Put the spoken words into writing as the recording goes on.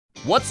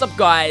What's up,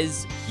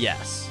 guys?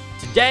 Yes,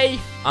 today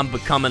I'm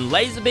becoming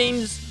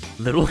Lazarbeams'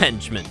 little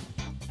henchman.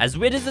 As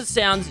weird as it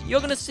sounds,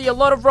 you're gonna see a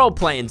lot of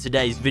roleplay in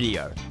today's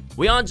video.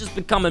 We aren't just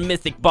becoming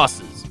mythic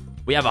bosses.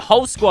 We have a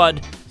whole squad,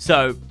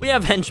 so we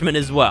have henchmen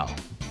as well.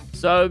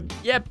 So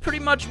yeah, pretty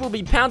much we'll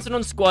be pouncing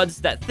on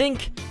squads that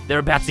think they're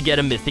about to get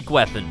a mythic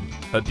weapon.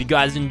 Hope you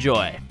guys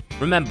enjoy.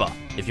 Remember,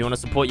 if you want to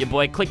support your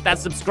boy, click that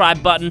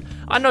subscribe button.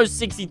 I know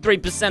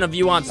 63% of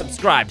you aren't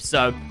subscribed,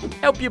 so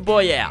help your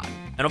boy out.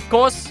 And of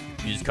course,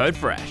 use code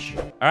FRESH.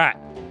 All right.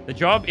 The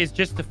job is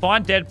just to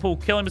find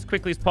Deadpool, kill him as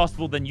quickly as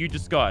possible, then you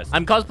disguise.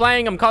 I'm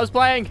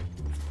cosplaying.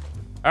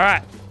 All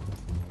right.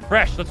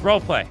 Fresh, let's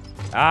roleplay.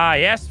 Ah,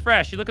 yes,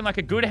 Fresh. You're looking like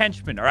a good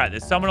henchman. All right,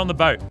 there's someone on the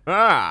boat.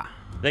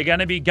 They're going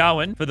to be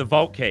going for the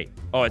vault key.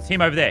 Oh, it's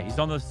him over there. He's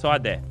on the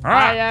side there.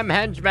 I am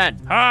henchman.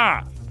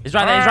 He's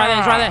right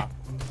there.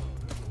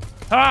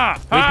 We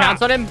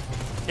pounce on him?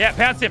 Yeah,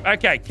 pounce him.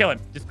 Okay, kill him.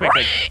 Just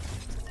quickly.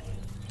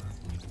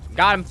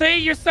 Got him. See,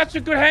 you're such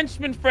a good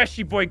henchman,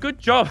 Freshy boy. Good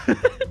job.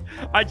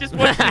 I just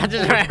watched him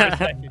pause for a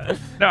second.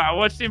 No, I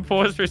watched him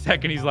pause for a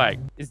second. He's like,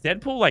 is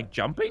Deadpool, like,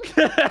 jumping?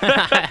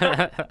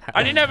 I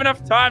didn't have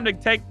enough time to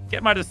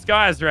get my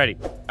disguise ready.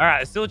 All right,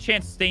 there's still a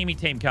chance Steamy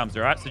team comes,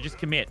 all right? So just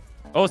commit.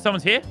 Oh,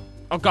 someone's here?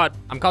 Oh, God.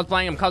 I'm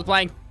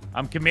cosplaying.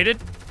 I'm committed.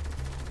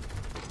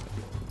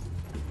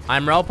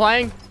 I'm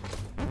role-playing.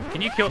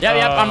 Can you kill...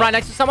 Yep, I'm right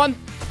next to someone.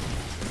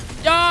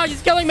 Oh,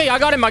 he's killing me. I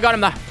got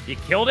him though. You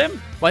killed him?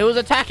 Well, he was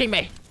attacking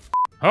me.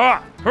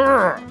 I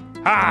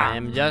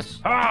am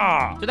just...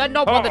 Did that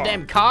not want the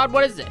damn card?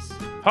 What is this?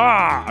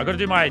 I gotta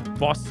do my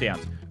boss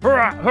sounds.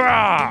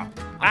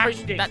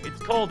 Acting.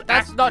 It's called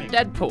That's acting. not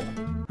Deadpool.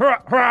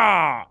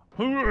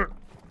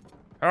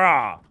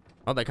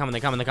 Oh, they're coming.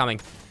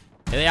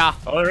 Here they are.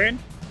 Oh, they're in.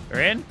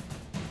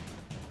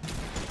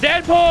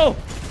 Deadpool!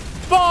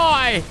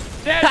 Boy!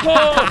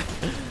 Deadpool!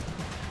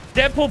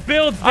 Deadpool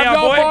builds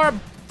now, boy. For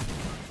him.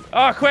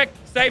 Oh, quick.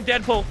 Save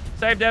Deadpool.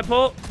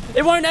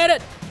 It won't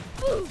edit.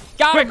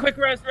 Go. Quick,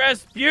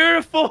 res.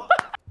 Beautiful.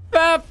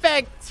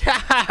 Perfect. All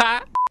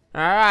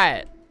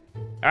right,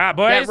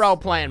 boys. Get role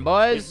playing,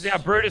 boys. This is our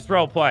Brutus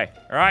role play.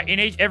 All right,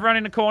 everyone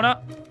in a corner.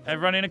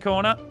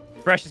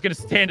 Fresh is going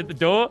to stand at the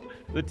door.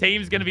 The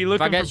team's going to be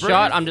looking for Brutus. If I get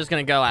shot, I'm just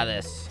going to go like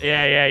this.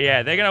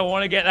 Yeah. They're going to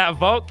want to get that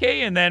vault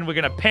key, and then we're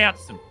going to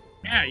pounce them.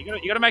 Yeah, you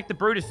got to make the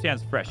Brutus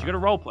sounds fresh. You got to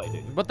role play,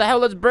 dude. What the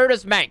hell does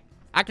Brutus make?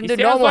 I can do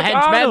normal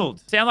henchmen.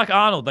 Arnold. Sound like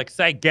Arnold. Like,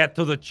 say, get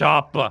to the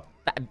chopper.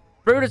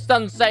 Brutus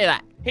doesn't say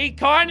that. He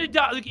kind of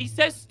does. He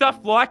says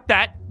stuff like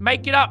that.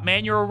 Make it up,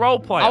 man. You're a role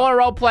player. I want to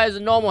role play as a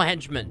normal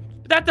henchman.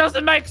 That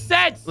doesn't make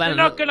sense. You're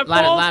not going to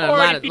fall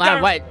for it if you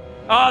don't. Wait.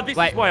 Oh, this is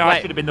why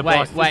I should have been the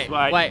boss. Wait.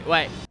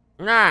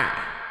 Nah.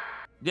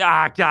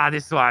 God,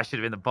 this is why I should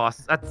have been the boss.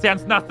 That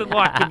sounds nothing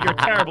like him. You're a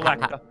terrible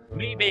actor.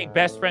 Me being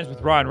best friends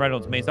with Ryan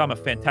Reynolds means I'm a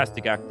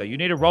fantastic actor. You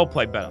need to role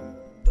play better.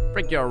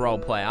 Frick, you're a role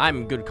player.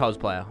 I'm a good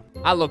cosplayer.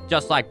 I look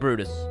just like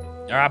Brutus.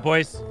 All right,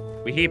 boys.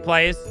 We here,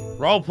 players.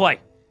 Role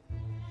play.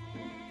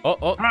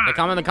 Oh, they're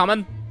coming. They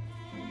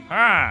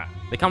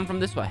come from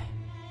this way.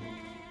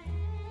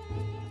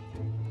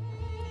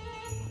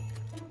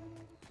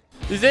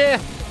 He's here.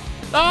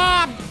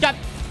 Found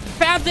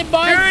him,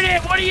 boys. Shoot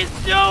it. What are you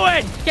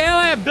doing?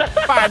 Kill him.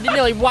 Fire, he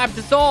nearly wiped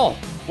us all.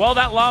 Well,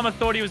 that llama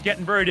thought he was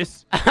getting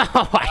Brutus.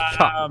 Oh, my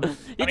God.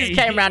 He just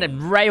came around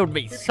and railed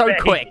me so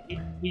quick.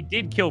 He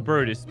did kill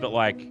Brutus, but,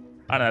 like,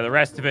 I don't know, the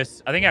rest of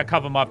us, I think our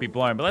cover might be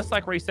blown, but let's,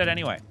 like, reset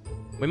anyway.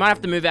 We might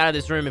have to move out of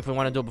this room if we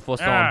want to do it before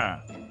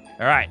storm.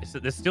 All right, so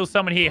there's still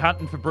someone here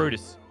hunting for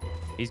Brutus.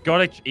 He's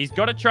got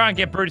to try and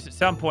get Brutus at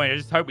some point. I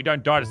just hope we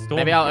don't die to storm.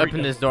 Maybe I'll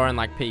open this door and,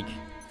 like, peek.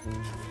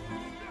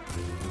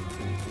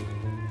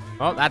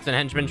 Oh, that's an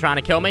henchman trying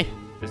to kill me.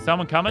 There's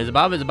someone coming. He's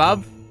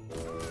above.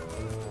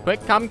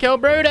 Quick, come kill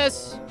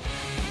Brutus.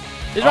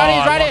 He's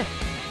right here.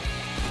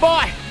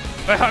 Boy.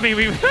 I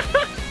mean,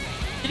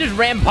 He just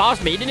ran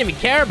past me. He didn't even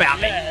care about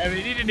me. Yeah, I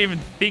mean, he didn't even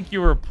think you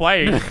were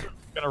playing.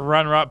 Gonna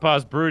run right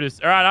past Brutus.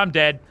 All right, I'm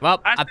dead.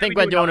 Well, I think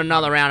we're doing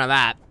another round of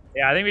that.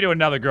 Yeah, I think we do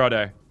another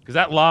grotto. Because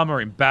that llama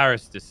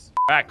embarrassed us.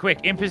 All right, quick.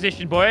 In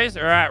position, boys.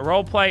 All right,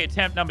 role play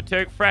attempt number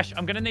 2. Fresh,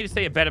 I'm gonna need to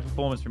see a better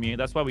performance from you.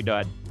 That's why we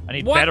died. I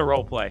need better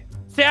role play.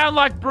 Sound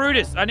like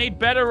Brutus. I need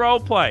better role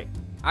play.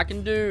 I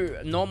can do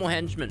normal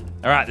henchmen.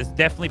 All right, there's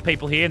definitely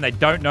people here, and they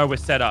don't know we're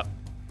set up.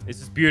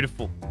 This is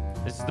beautiful.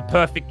 This is the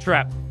perfect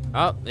trap.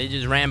 Oh, they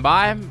just ran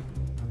by.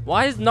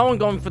 Why is no one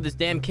going for this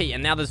damn key?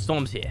 And now there's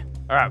storms here.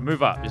 All right,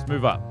 move up. Just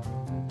move up.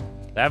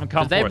 They haven't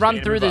come for us. They've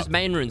run through this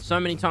main room so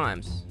many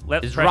times.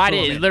 It's right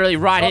here. It's literally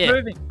right here. Stop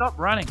moving. Stop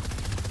running.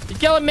 You're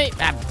killing me.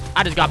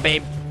 I just got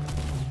beamed.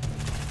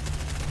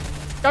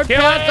 Don't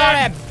pounce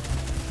on him.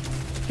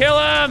 Kill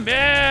him.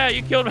 Yeah,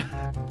 you killed him.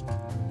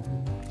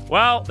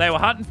 Well, they were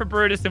hunting for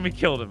Brutus and we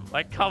killed him.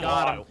 Like, come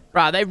on.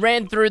 Bro, they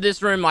ran through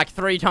this room like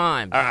 3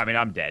 times. I mean,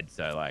 I'm dead,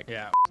 so like.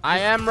 Yeah. I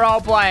am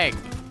role-playing.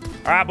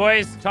 All right,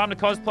 boys. Time to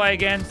cosplay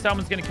again.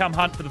 Someone's going to come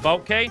hunt for the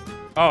vault key.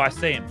 Oh, I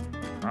see him.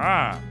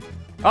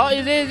 Oh,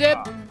 he's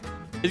here.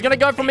 He's going to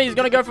go for me.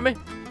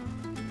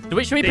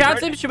 Should we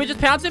pounce him? Should we just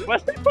pounce him?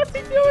 What's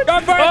he doing? Go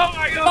for it. Oh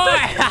my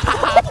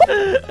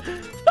god.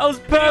 That was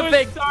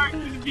perfect. So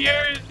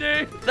confused,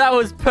 dude. That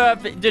was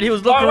perfect. Dude, he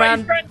was looking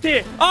around.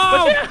 Here.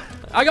 Oh,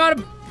 I got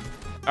him.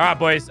 All right,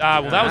 boys.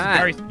 Well, that was a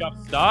very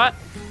scuffed start.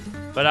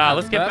 But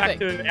let's get back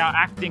to our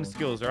acting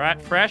skills, all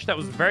right? Fresh, that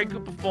was a very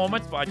good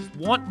performance, but I just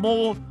want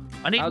more.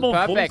 I need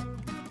more voice.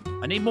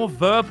 I need more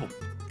verbal,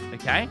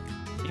 okay?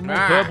 I need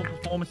more verbal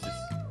performances.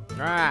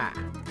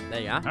 There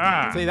you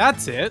go. See,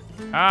 that's it.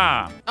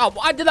 Oh,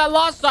 I did that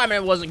last time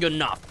and it wasn't good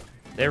enough.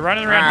 They're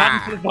running around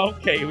hunting for the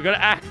vault key. We got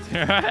to act,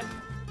 all right?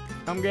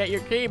 Come get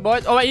your key,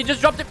 boys. Oh, wait, you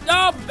just dropped it.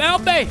 No,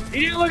 help me.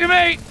 He didn't look at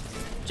me.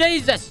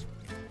 Jesus.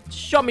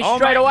 Shot me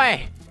straight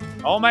away.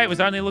 Old mate was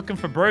only looking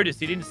for Brutus.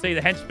 He didn't see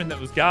the henchman that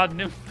was guarding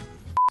him.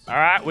 All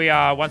right, we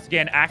are once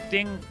again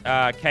acting.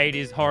 Kate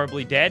is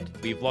horribly dead.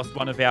 We've lost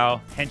one of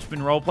our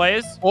henchman role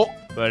players. Oh,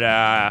 but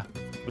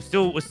we're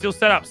still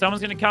set up.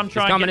 Someone's gonna come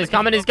try. He's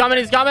coming.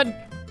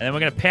 And then we're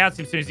gonna pounce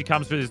him as soon as he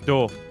comes through this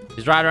door.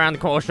 He's right around the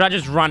corner. Should I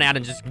just run out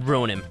and just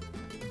ruin him?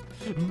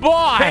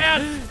 Boy!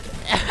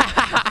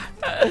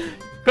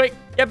 Quick,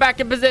 get back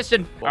in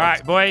position. All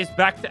right, boys,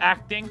 back to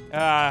acting.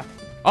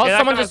 Oh,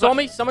 someone just saw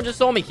me. Someone just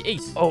saw me.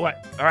 East. Oh, wait.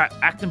 All right,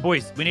 acting,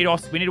 boys. We need to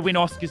win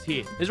Oscars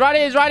here. He's right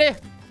here. He's right here.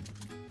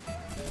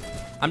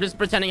 I'm just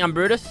pretending I'm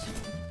Brutus.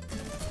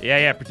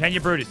 Yeah. Pretend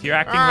you're Brutus. You're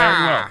acting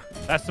very well.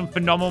 That's some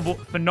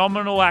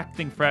phenomenal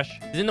acting, Fresh.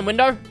 He's in the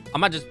window. I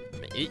might just...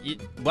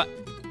 What?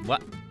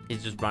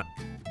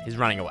 He's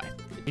running away.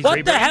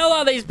 What the hell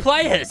are these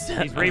players?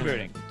 He's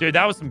rebooting. Dude,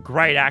 that was some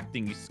great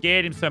acting. You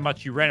scared him so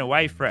much you ran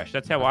away, Fresh.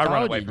 That's how I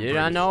run away from dude.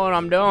 Brutus. I know what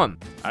I'm doing.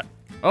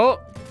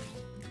 Oh.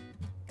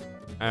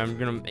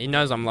 He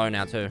knows I'm low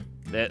now, too.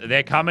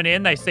 They're coming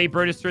in. They see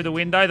Brutus through the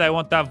window. They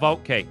want that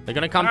vault key. They're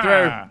going to come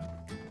through.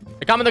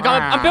 They're coming.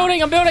 I'm building.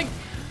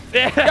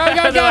 Yeah.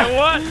 Go. Like,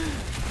 what?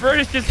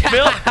 Brutus just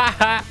built.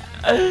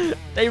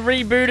 They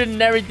rebooted and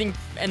everything,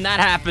 and that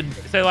happened.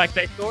 So, like,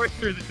 they saw us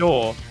through the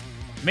door.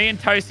 Me and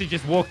Toasty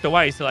just walked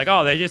away. So, like,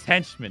 oh, they're just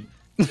henchmen.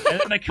 And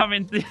then they come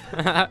in. Dude,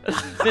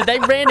 they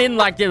ran in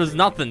like there was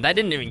nothing. They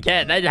didn't even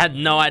care. They had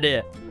no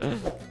idea.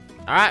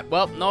 All right,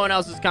 well, no one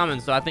else is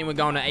coming, so I think we're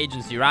going to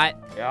agency, right?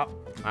 Yeah. All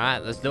right,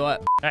 let's do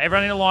it.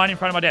 Everyone in a line in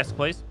front of my desk,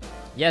 please.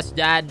 Yes,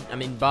 Dad. I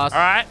mean, boss. All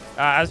right.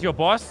 As your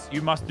boss,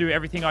 you must do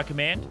everything I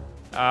command.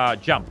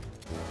 Jump.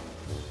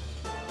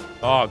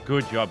 Oh,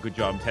 good job.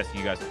 I'm testing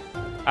you guys.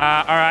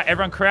 All right,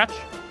 everyone crouch.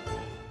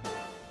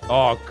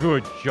 Oh,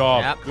 good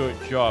job. Yep. Good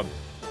job.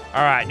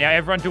 All right, now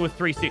everyone do a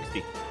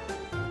 360.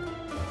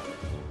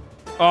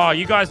 Oh,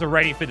 you guys are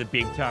ready for the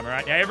big time, all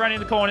right? Now everyone in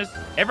the corners.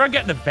 Everyone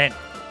get in the vent.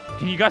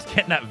 Can you guys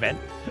get in that vent?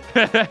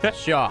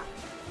 Sure.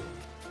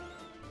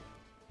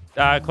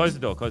 Close the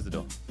door. I'll close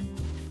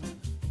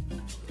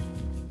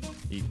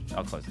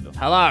the door.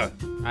 Hello.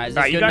 All right, is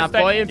this good enough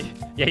for you?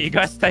 Yeah, you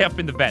guys stay up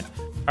in the vent.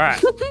 All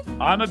right.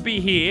 I'm going to be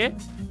here,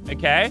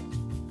 okay?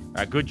 All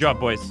right, good job,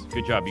 boys.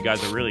 Good job. You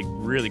guys are really,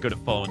 really good at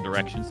following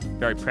directions.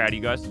 Very proud of you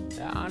guys.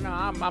 Yeah, no,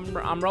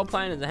 I'm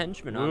role-playing as a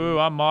henchman. Ooh,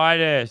 I'm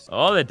Midas.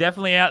 Oh, they're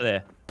definitely out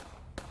there.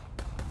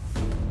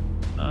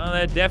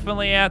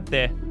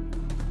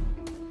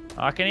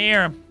 I can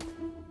hear them.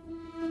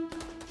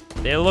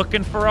 They're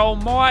looking for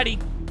Almighty.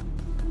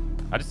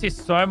 I just hear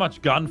so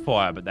much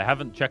gunfire, but they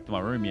haven't checked my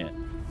room yet.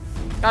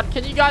 God,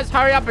 can you guys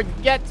hurry up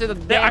and get to the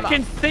damn... I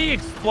can see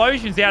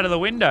explosions out of the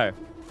window.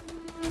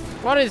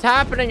 What is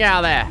happening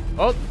out there?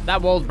 Oh,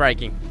 that wall's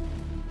breaking.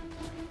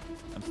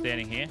 I'm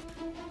standing here.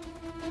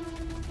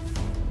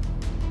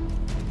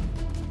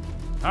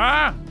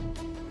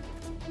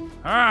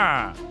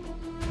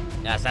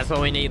 Yes, that's what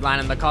we need,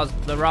 Lannon, the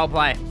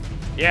roleplay.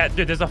 Yeah,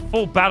 dude, there's a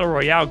full battle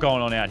royale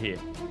going on out here.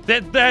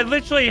 They're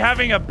literally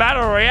having a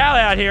battle royale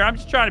out here. I'm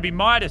just trying to be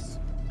Midas.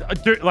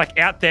 Dude, like,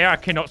 out there, I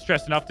cannot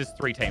stress enough, there's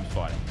 3 teams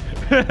fighting.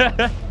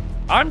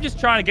 I'm just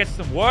trying to get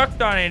some work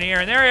done in here,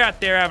 and they're out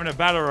there having a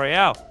battle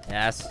royale.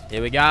 Yes,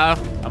 here we go.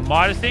 I'm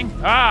Midasing.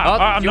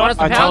 Do you want us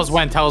to pounce?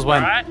 Tell us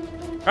when. All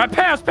right,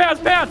 pounce.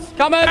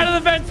 Come in. Out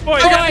of the vents,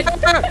 boys.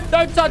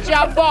 Don't touch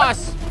our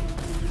boss.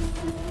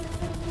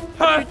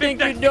 What do you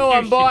think you're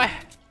doing, boy?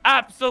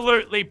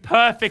 Absolutely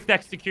perfect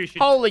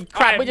execution. Holy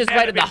crap, we just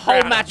waited the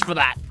whole match for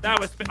that.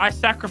 I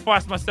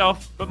sacrificed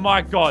myself, but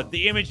my God,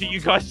 the image of you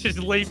guys just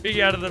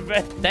leaping out of the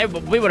vent.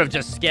 We would have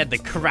just scared the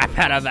crap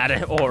out of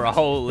that aura.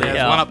 Holy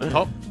hell. One up the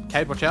top.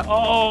 Cade, watch out.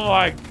 Oh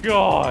my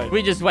God.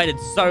 We just waited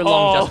so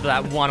long just for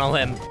that one of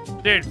him.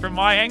 Dude, from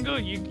my angle,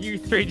 you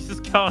 3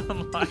 just going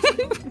on like...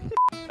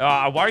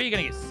 I worry you're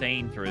going to get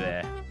seen through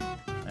there.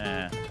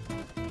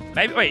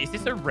 Maybe, wait, is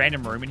this a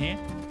random room in here?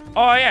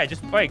 Oh yeah,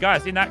 just, wait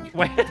guys, in that,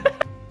 wait.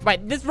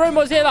 Wait, this room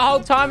was here the whole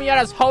time. You had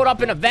us hold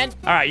up in a vent.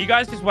 All right, you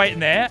guys just wait in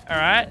there. All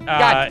right.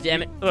 God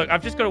damn it! Look,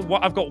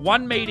 I've got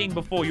one meeting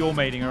before your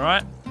meeting. All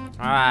right.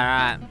 All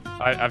right.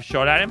 I've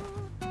shot at him.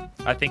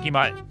 I think he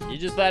might. You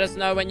just let us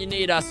know when you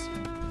need us.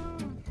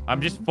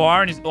 I'm just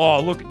firing his. Oh,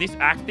 look, this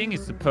acting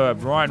is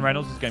superb. Ryan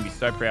Reynolds is going to be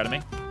so proud of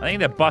me. I think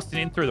they're busting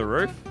in through the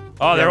roof.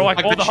 Oh, they're all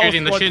like all the whole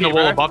shooting the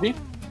wall above you.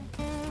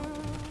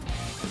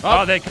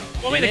 Oh, they're coming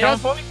for me.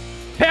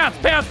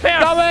 Pounce.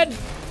 Coming.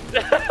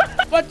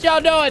 What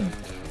y'all doing?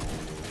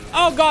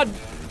 Oh, God.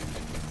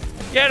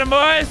 Get him,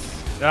 boys.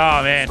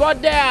 Oh, man.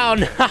 Squad down.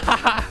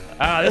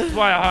 This is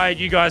why I hired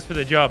you guys for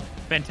the job.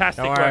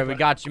 Fantastic. Don't worry, we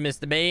got you,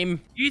 Mr.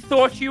 Beam. You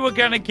thought you were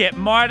going to get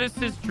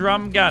Midas's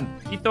drum gun.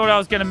 You thought I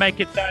was going to make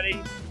it that easy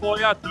for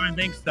you? I don't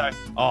think so.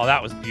 Oh,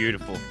 that was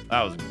beautiful.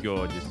 That was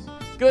gorgeous.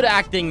 Good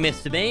acting,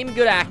 Mr. Beam.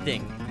 Good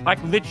acting.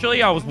 Like,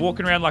 literally, I was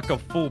walking around like a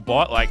full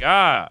bot. Like, People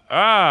are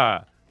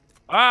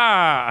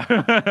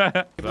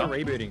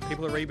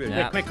rebooting.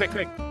 Yeah.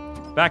 Quick.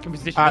 Back in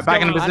position. All right,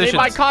 back in I need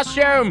my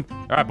costume.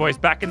 All right, boys,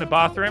 back in the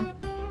bathroom.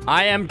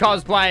 I am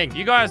cosplaying.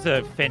 You guys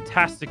are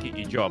fantastic at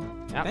your job.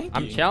 Yep, Thank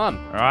I'm you. chilling.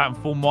 All right, I'm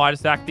full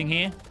Midas acting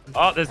here.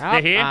 Oh,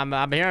 they're here.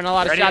 I'm hearing a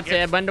lot of Ready? shots Yep.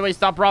 here. When do we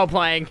stop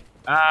role-playing?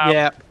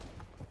 Yeah.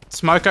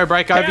 Smoko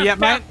break over yet,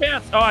 mate?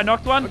 Bounce. Oh, I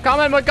knocked one. We're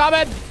coming. What's up,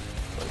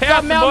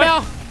 Pounce, Mel? boy.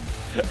 Mel?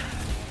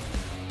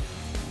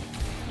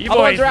 You Other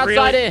boys ones are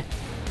outside really, here.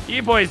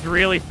 you boys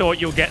really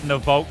thought you were getting the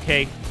vault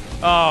key.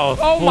 Oh,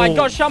 Oh my fool.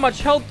 gosh, how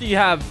much health do you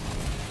have?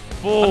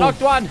 Fool. I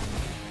knocked one.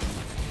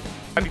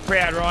 I'd be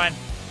proud, Ryan.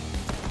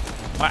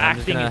 My I'm just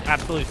acting gonna- is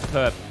absolutely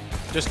superb.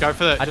 Just go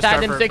for it. I Just tagged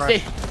go him for it 60.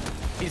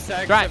 fresh. He's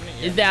tagged Right, 70.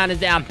 he's down, he's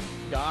down.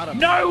 Got him.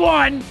 No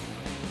one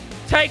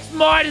takes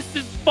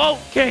Midas's vault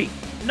key.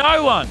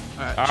 No one.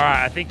 All right, All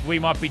right, I think we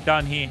might be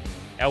done here.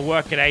 Our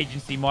work at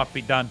agency might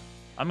be done.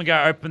 I'm going to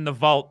go open the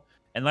vault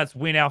and let's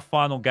win our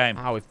final game.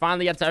 Oh, we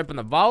finally get to open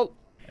the vault.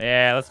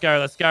 Yeah, let's go.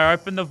 Let's go.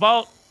 Open the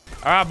vault.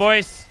 All right,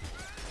 boys.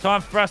 Time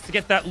for us to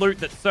get that loot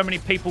that so many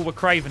people were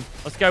craving.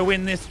 Let's go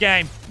win this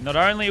game. Not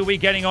only are we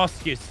getting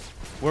Oscars,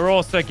 we're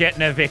also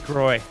getting a Vic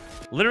Roy.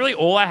 Literally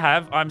all I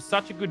have, I'm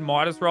such a good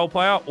Midas role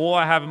player, all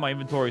I have in my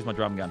inventory is my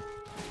drum gun.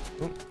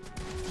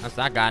 That's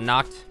that guy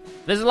knocked.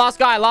 This is the last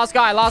guy.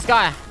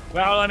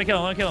 Well, let me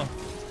kill him.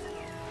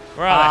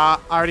 Where are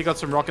I already got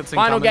some rockets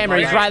Final incoming. gamer,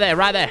 he's right there.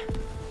 they?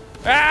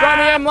 Throw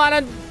me in,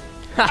 Lennon.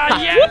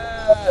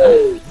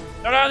 Yeah!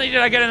 Not only did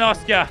I get an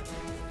Oscar,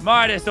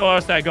 Midas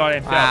also got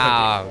himself a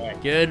Wow, Vic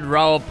Roy. good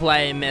role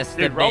play, Mr.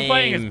 Dude,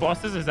 role-playing as Beam.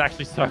 bosses is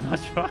actually so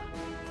much fun.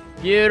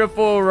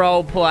 Beautiful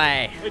role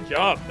play. Good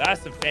job.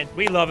 That's a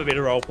we love a bit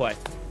of role play.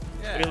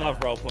 Yeah. We love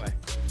role play.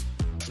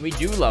 We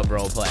do love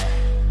role play.